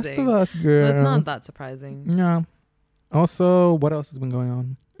surprising. To the best of us, girl. So it's not that surprising. Yeah. Also, what else has been going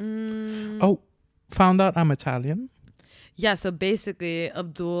on? Oh, found out I'm Italian. Yeah, so basically,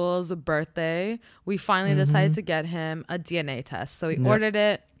 Abdul's birthday, we finally decided to get him a DNA test. So he ordered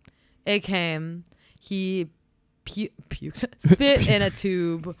it. It came. He puked, spit in a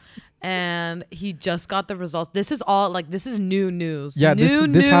tube, and he just got the results. This is all like this is new news. Yeah,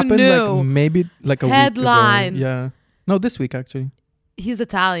 this happened like maybe like a headline. Week ago. Yeah, no, this week actually. He's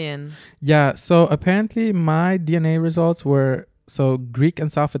Italian. Yeah, so apparently my DNA results were Greek and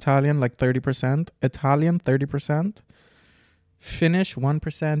South Italian like 30%, Italian 30%, Finnish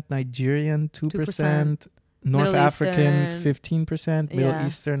 1%, Nigerian 2%, North Middle African Eastern, 15%, Middle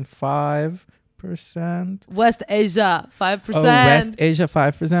Eastern 5%, West Asia 5%. Oh, West Asia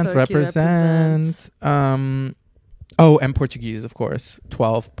 5% Turkey represent. Oh, and Portuguese, of course,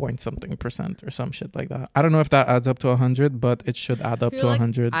 12 point something % or some shit like that. I don't know if that adds up to 100, but it should add up to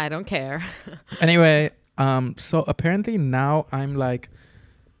 100. I don't care. Anyway, so apparently now I'm like,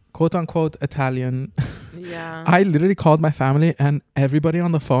 quote unquote, Italian. Yeah. I literally called my family and everybody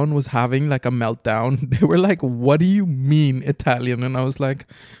on the phone was having like a meltdown. They were like, what do you mean Italian? And I was like,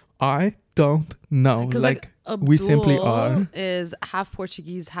 I don't know. Like we simply are. Is half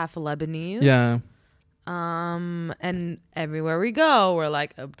Portuguese, half Lebanese. Yeah. And everywhere we go, we're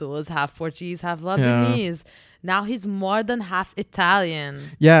like, Abdul is half Portuguese, half Lebanese. Yeah. Now he's more than half Italian.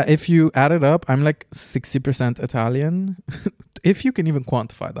 Yeah, if you add it up, I'm like 60% Italian. If you can even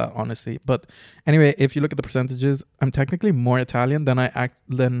quantify that, honestly. But anyway, if you look at the percentages, I'm technically more Italian than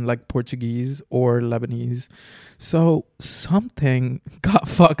than like Portuguese or Lebanese. So something got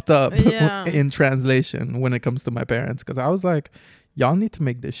fucked up in translation when it comes to my parents. Because I was like, y'all need to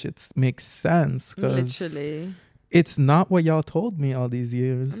make this shit make sense. Literally. It's not what y'all told me all these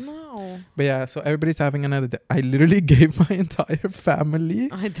years. No. But yeah, so everybody's having another I literally gave my entire family,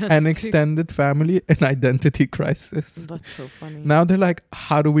 an extended family, an identity crisis. That's so funny. Now they're like,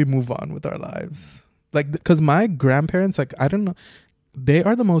 how do we move on with our lives? Like, because my grandparents, like, I don't know, they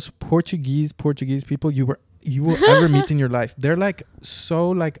are the most Portuguese people you will ever meet in your life. They're like, so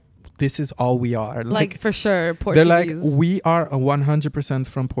like, this is all we are. Like for sure, Portuguese. They're like, we are 100%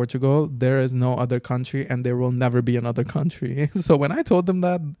 from Portugal. There is no other country and there will never be another country. So when I told them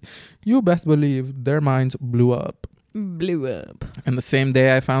that, you best believe their minds blew up. And the same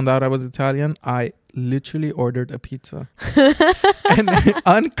day I found out I was Italian, I literally ordered a pizza. And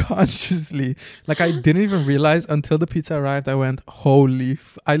unconsciously, like I didn't even realize until the pizza arrived, I went,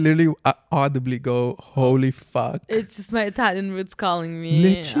 I literally audibly go, holy fuck. It's just my Italian roots calling me.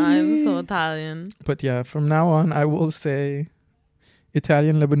 Literally. I'm so Italian. But yeah, from now on, I will say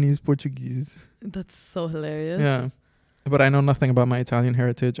Italian, Lebanese, Portuguese. That's so hilarious. Yeah. But I know nothing about my Italian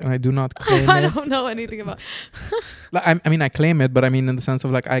heritage, and I do not claim I it. don't know anything about. I mean, I claim it, but I mean in the sense of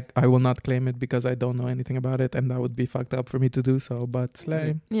like I will not claim it because I don't know anything about it, and that would be fucked up for me to do so. But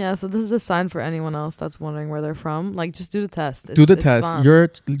slay. Yeah, so this is a sign for anyone else that's wondering where they're from. Like, just do the test. Do the test. Fun.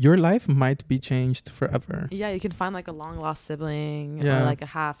 Your life might be changed forever. Yeah, you can find like a long lost sibling Yeah. or like a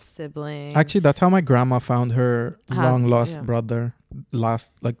half sibling. Actually, that's how my grandma found her long lost brother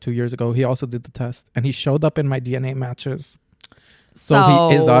like 2 years ago. He also did the test, and he showed up in my DNA matches. So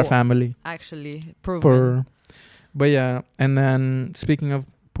he is our family. Actually, proven. But yeah, and then speaking of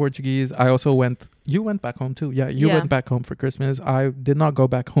Portuguese, I also you went back home too. Yeah, you went back home for Christmas. I did not go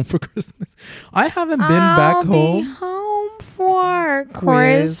back home for Christmas. I haven't been back home. I'll be home for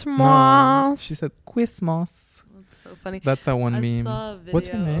Christmas. She said Christmas. That's so funny. That's that one meme. Saw a video What's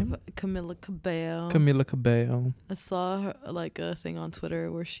her name? of Camila Cabello. Camila Cabello. I saw her, like a thing on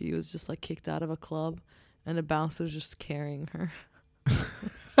Twitter where she was just like kicked out of a club and a bouncer was just carrying her.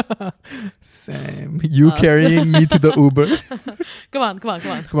 Same. You carrying me to the Uber. Come on.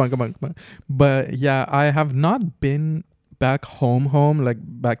 But yeah, I have not been back home, like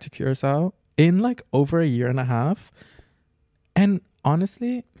back to Curacao in like over a year and a half. And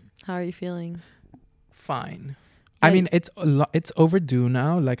honestly, how are you feeling? Fine. I mean, it's overdue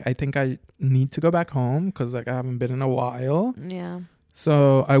now. Like, I think I need to go back home because like I haven't been in a while. Yeah.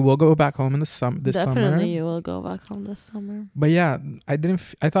 So I will go back home in this summer. Definitely, you will go back home this summer. But yeah, I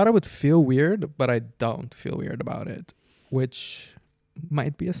thought I would feel weird, but I don't feel weird about it, which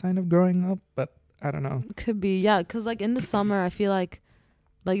might be a sign of growing up. But I don't know. Could be, yeah. Because like in the summer, I feel like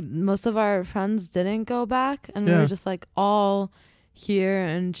most of our friends didn't go back, and we were just like all here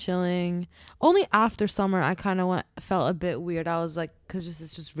and chilling. Only after summer I kind of felt a bit weird. I was like, because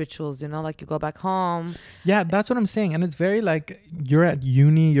it's just rituals, you know, like you go back home. Yeah, that's what I'm saying. And it's very like, you're at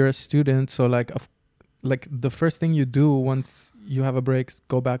uni, you're a student, so like the first thing you do once you have a break is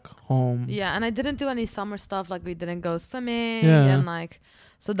go back home. Yeah, and I didn't do any summer stuff. Like we didn't go swimming and like,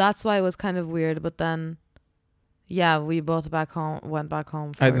 so that's why it was kind of weird. But then we both went back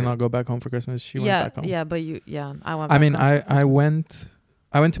home. I did not go back home for Christmas. She went back home. Yeah, but I went back home. I mean, I went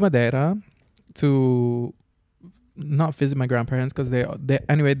to Madeira to not visit my grandparents because they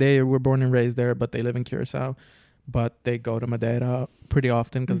were born and raised there, but they live in Curacao. But they go to Madeira pretty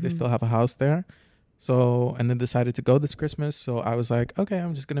often because they still have a house there. So, and then decided to go this Christmas. So I was like, okay,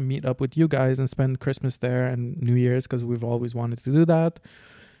 I'm just going to meet up with you guys and spend Christmas there and New Year's because we've always wanted to do that.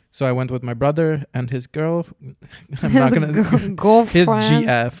 So I went with my brother and his girl. I'm not gonna his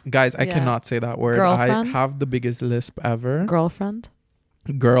GF. Guys, I cannot say that word. Girlfriend? I have the biggest lisp ever. Girlfriend.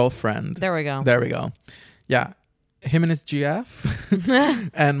 There we go. Yeah. Him and his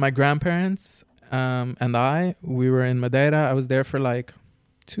GF and my grandparents and we were in Madeira. I was there for like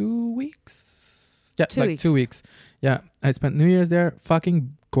 2 weeks. Yeah, 2 weeks. Yeah. I spent New Year's there.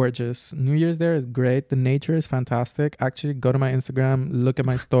 Fucking gorgeous. New Year's there is great. The nature is fantastic. Actually, go to my Instagram, look at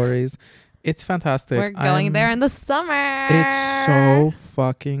my stories. It's fantastic. We're going there in the summer. It's so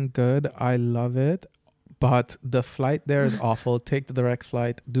fucking good. I love it. But the flight there is awful. Take the direct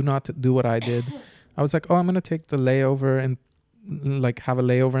flight. Do not do what I did. I was like, I'm going to take the layover and like have a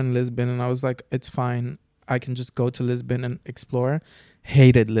layover in Lisbon. And I was like, it's fine. I can just go to Lisbon and explore.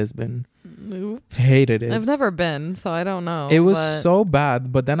 Hated Lisbon. Oops. Hated it. I've never been, so I don't know. It was so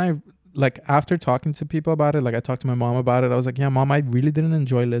bad. But then after talking to people about it, like I talked to my mom about it. I was like, yeah, Mom, I really didn't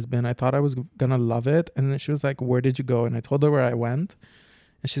enjoy Lisbon. I thought I was going to love it. And then she was like, where did you go? And I told her where I went.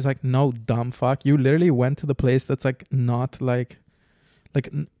 And she's like, no, dumb fuck. You literally went to the place that's like not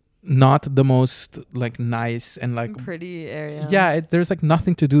not the most like nice and like pretty area. Yeah, there's like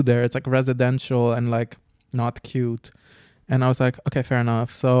nothing to do there. It's like residential and like not cute. And I was like, okay, fair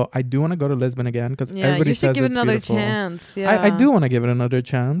enough. So I do want to go to Lisbon again because everybody says it's beautiful. You should give it another chance. Yeah, I do want to give it another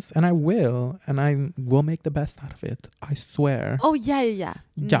chance, and I will, and I will make the best out of it. I swear. Oh yeah. Yeah.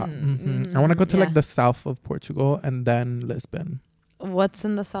 I want to go to like the south of Portugal and then Lisbon. What's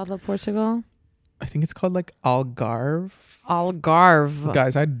in the south of Portugal? I think it's called like Algarve.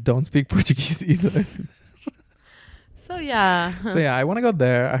 Guys, I don't speak Portuguese either. So yeah, I want to go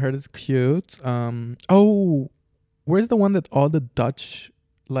there. I heard it's cute. Where's the one that all the Dutch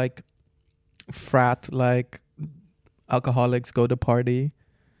like frat like alcoholics go to party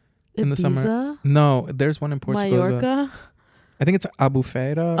in the summer? Ibiza? No, there's one in Portugal. Mallorca? I think it's Abu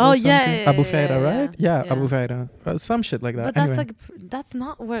Feira. Oh, yeah, Abu Feira, yeah, right? Yeah, Abu Feira. Some shit like that. But anyway. that's like, that's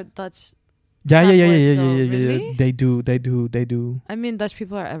not where Dutch. Yeah. Really? They do. I mean, Dutch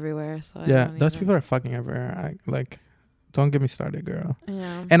people are everywhere. So Dutch people are fucking everywhere. Don't get me started, girl.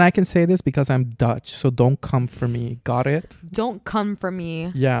 Yeah. And I can say this because I'm Dutch, so don't come for me. Got it? Don't come for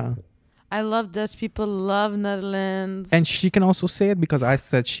me. Yeah. I love Dutch people, love Netherlands. And she can also say it because I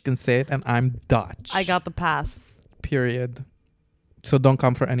said she can say it, and I'm Dutch. I got the pass. Period. So don't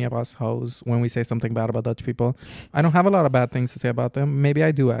come for any of us hoes when we say something bad about Dutch people. I don't have a lot of bad things to say about them. Maybe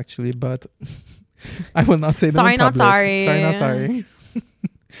I do actually, but I will not say them in public. Sorry, not sorry.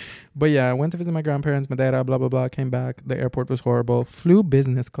 But yeah, I went to visit my grandparents, Madeira, blah, blah, blah. Came back. The airport was horrible. Flew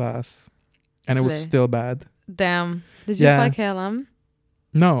business class. And it was still bad. Damn. Did you fly KLM?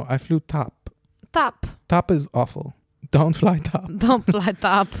 No, I flew top. Top. Top is awful. Don't fly top. Don't fly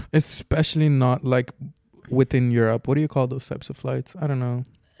top. Especially not like within Europe. What do you call those types of flights? I don't know.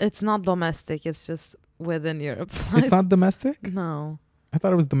 It's not domestic. It's just within Europe flights. It's not domestic? No. I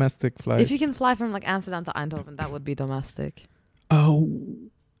thought it was domestic flights. If you can fly from like Amsterdam to Eindhoven, that would be domestic. Oh.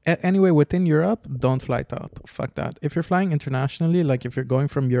 Anyway, within Europe, don't fly top. Fuck that. If you're flying internationally, like if you're going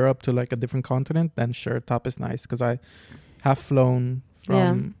from Europe to like a different continent, then sure, top is nice. Because I have flown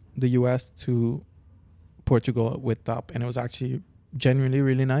from the US to Portugal with top, and it was actually genuinely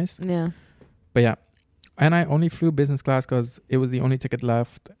really nice. Yeah. But yeah. And I only flew business class because it was the only ticket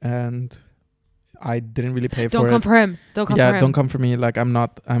left, and I didn't really pay for it. Don't come for him. Don't come for him. Yeah, don't come for me. Like I'm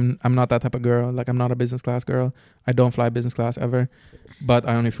not that type of girl. Like I'm not a business class girl. I don't fly business class ever. But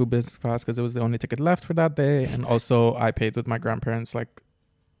I only flew business class because it was the only ticket left for that day, and also I paid with my grandparents like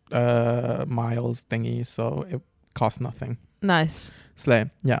miles thingy, so it cost nothing. Nice.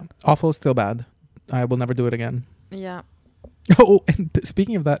 Slay. Yeah. Awful, still bad. I will never do it again. Yeah. Oh, and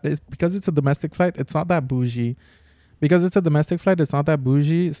speaking of that, is because it's a domestic flight, it's not that bougie. Because it's a domestic flight, it's not that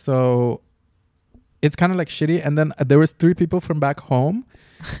bougie, so it's kind of like shitty. And then there was 3 people from back home,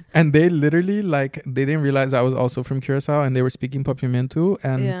 and they literally like they didn't realize I was also from Curacao, and they were speaking Papiamento,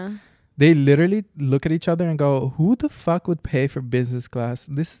 and they literally look at each other and go, "Who the fuck would pay for business class?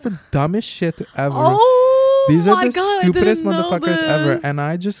 This is the dumbest shit ever. These are the stupidest motherfuckers ever." And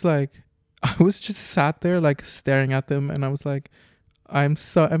I just like, I was just sat there like staring at them, and I was like, I'm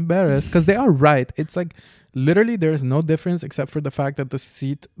so embarrassed because they are right. It's like literally there is no difference except for the fact that the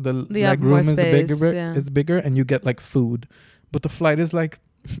seat, the like room is bigger. Yeah. It's bigger, and you get like food, but the flight is like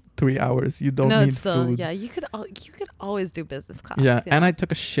 3 hours. You don't need food. Yeah, you could always do business class. Yeah, and I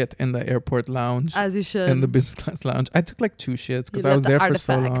took a shit in the airport lounge. As you should. In the business class lounge. I took like 2 shits because I was there for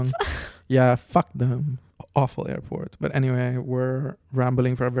so long. Yeah, fuck them. Awful airport. But anyway, we're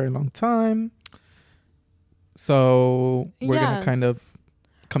rambling for a very long time. So we're gonna kind of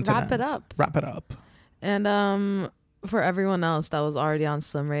come to wrap it up. And for everyone else that was already on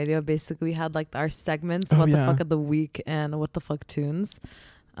Slim Radio, basically we had like our segments, what the fuck of the week and what the fuck tunes.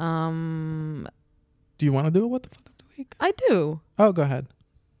 Do you want to do a what the fuck of the week? I do. Oh, go ahead.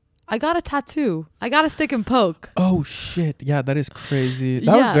 I got a tattoo. I got a stick and poke. Oh shit. Yeah, that is crazy.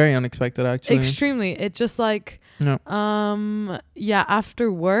 That was very unexpected actually. Extremely. It just like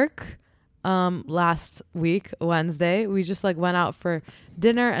after work last week, Wednesday, we just like went out for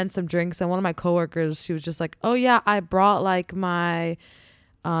dinner and some drinks, and one of my coworkers, she was just like, "Oh yeah, I brought like my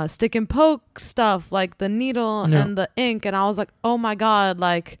stick and poke stuff, like the needle and the ink." And I was like, "Oh my god,"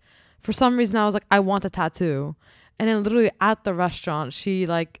 like for some reason I was like, I want a tattoo. And then literally at the restaurant, she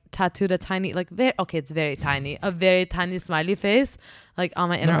like tattooed a tiny, like it's very tiny, a very tiny smiley face, like on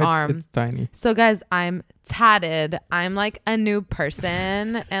my inner arm. It's tiny. So guys, I'm tatted. I'm like a new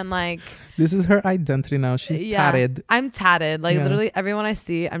person, and like this is her identity now. She's tatted. I'm tatted. Like literally everyone I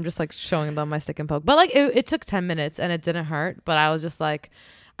see, I'm just like showing them my stick and poke. But like it took 10 minutes and it didn't hurt. But I was just like,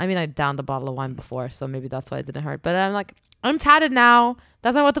 I mean, I downed a bottle of wine before, so maybe that's why it didn't hurt. But I'm like, I'm tatted now.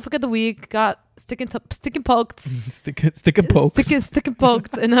 That's my what the fuck of the week. Got stick and poked. Stick and poked. Stick and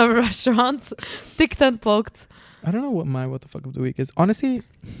poked in a restaurant. Stick and poked. I don't know what my what the fuck of the week is. Honestly,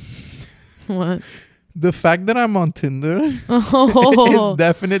 what? The fact that I'm on Tinder is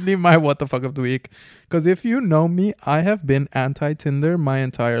definitely my what the fuck of the week. Because if you know me, I have been anti-Tinder my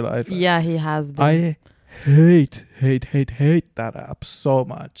entire life. Yeah, he has been. I hate that app so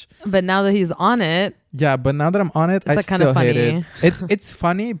much. But now that he's on it. Yeah, but now that I'm on it, I still hate it. It's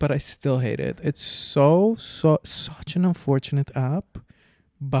funny, but I still hate it. It's such an unfortunate app.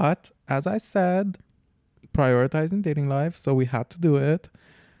 But as I said, prioritizing dating life, so we had to do it.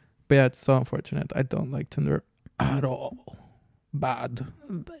 But yeah, it's so unfortunate. I don't like Tinder at all. Bad.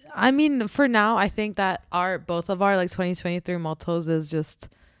 I mean, for now, I think that both of our like 2023 mottos is just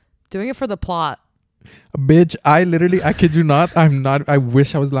doing it for the plot. Bitch, I kid you not, I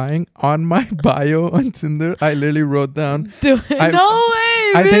wish I was lying. On my bio on Tinder, I literally wrote down. No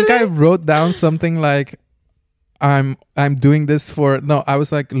way. I think I wrote down something like, I'm doing this I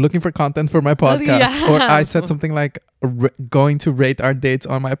was like looking for content for my podcast. Yeah. Or I said something like going to rate our dates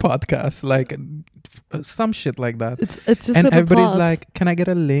on my podcast. Like some shit like that. It's just, and everybody's like, can I get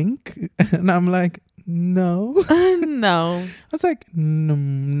a link? And I'm like, no. No. I was like, no.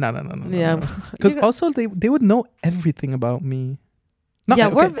 Yeah. Because also they would know everything about me.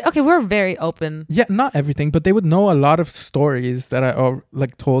 We're very open. Yeah, not everything, but they would know a lot of stories that I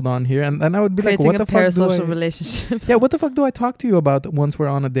like told on here, and then I would be creating like, what the fuck do I... relationship. Yeah, what the fuck do I talk to you about once we're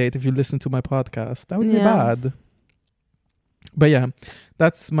on a date if you listen to my podcast? That would be bad. But yeah,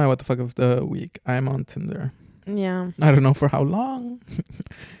 that's my what the fuck of the week. I'm on Tinder. Yeah. I don't know for how long,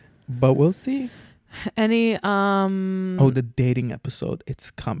 but we'll see. Any the dating episode,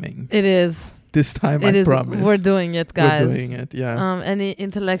 it's coming. It is. This time I promise. We're doing it, guys. We're doing it, yeah. Any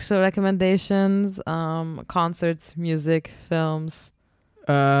intellectual recommendations? Concerts, music, films?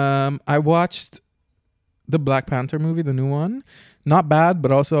 I watched the Black Panther movie, the new one. Not bad,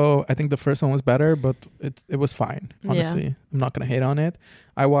 but also I think the first one was better, but it was fine, honestly. Yeah. I'm not gonna hate on it.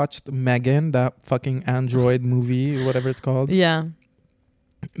 I watched Megan, that fucking android movie, whatever it's called. Yeah.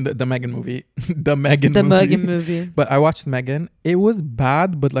 The Megan movie. The Megan movie. But I watched Megan. It was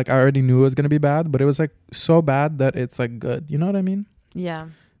bad, but like I already knew it was gonna be bad, but it was like so bad that it's like good. You know what I mean? Yeah.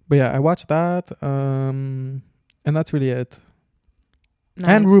 But yeah, I watched that. And that's really it. Nice.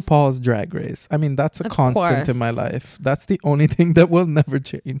 And RuPaul's Drag Race. I mean, that's a constant in my life. That's the only thing that will never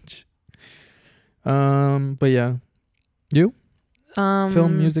change. But yeah. You?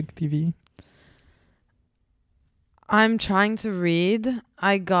 Film, music, TV? I'm trying to read.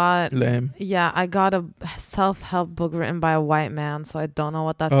 Lame. Yeah, I got a self-help book written by a white man, so I don't know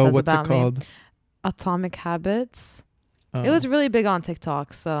what that says what's about it called? me. Atomic Habits. It was really big on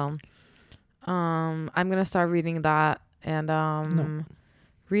TikTok, so I'm gonna start reading that. And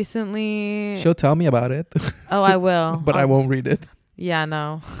recently, she'll tell me about it. Oh, I will. But I won't read it. Yeah,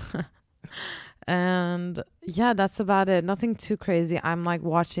 no. And yeah, that's about it. Nothing too crazy. I'm like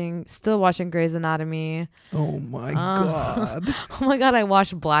still watching Grey's Anatomy. Oh my god. Oh my god, I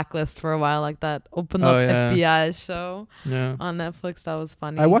watched Blacklist for a while, like that open up FBI show on Netflix. That was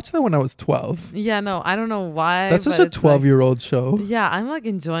funny. I watched that when I was 12. Yeah, no, I don't know why. That's such a 12-year-old show. Yeah, I'm like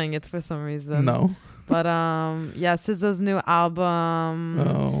enjoying it for some reason. No. But yeah, SZA's new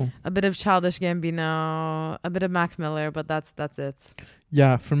album. A bit of Childish Gambino, a bit of Mac Miller, but that's it.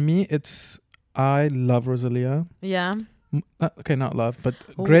 Yeah, for me I love Rosalia. Yeah. Okay, not love, but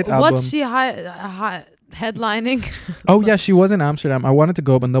great album. What's she headlining? Yeah, she was in Amsterdam. I wanted to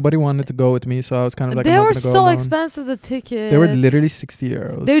go, but nobody wanted to go with me, so I was kind of like, they I'm not were gonna go so alone. expensive, the tickets. They were literally 60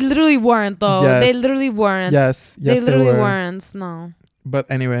 euros. They literally weren't, though. Yes. They literally weren't. Yes, they literally weren't. No. But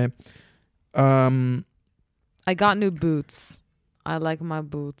anyway, I got new boots. I like my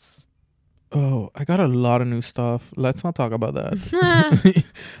boots. I got a lot of new stuff. Let's not talk about that.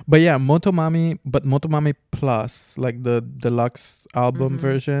 But yeah, Motomami Plus, like the deluxe album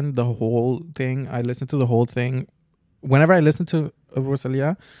version, the whole thing. I listened to the whole thing. Whenever I listen to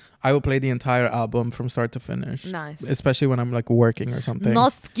Rosalia, I will play the entire album from start to finish. Nice. Especially when I'm like working or something. No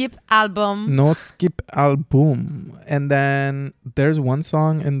skip album. And then there's one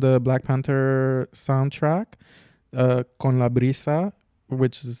song in the Black Panther soundtrack, Con la Brisa,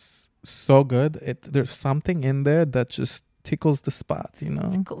 which is so good. There's something in there that just tickles the spot, you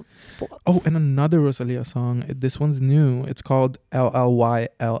know? Tickles the spot. Oh, and another Rosalia song. This one's new. It's called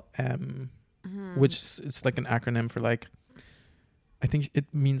LLYLM, which it's like an acronym for like, I think it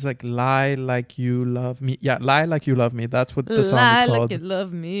means like lie like you love me. Yeah, lie like you love me. That's what the song is called. Lie like you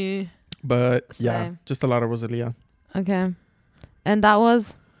love me. But yeah, just a lot of Rosalia. Okay. And that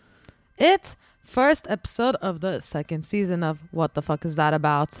was it. First episode of the second season of What the Fuck Is That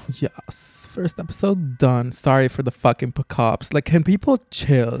About? Yes. First episode done. Sorry for the fucking cops. Like, can people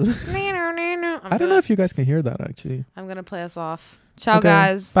chill? I don't know if you guys can hear that, actually. I'm going to play us off. Ciao,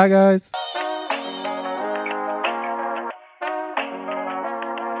 guys. Bye, guys.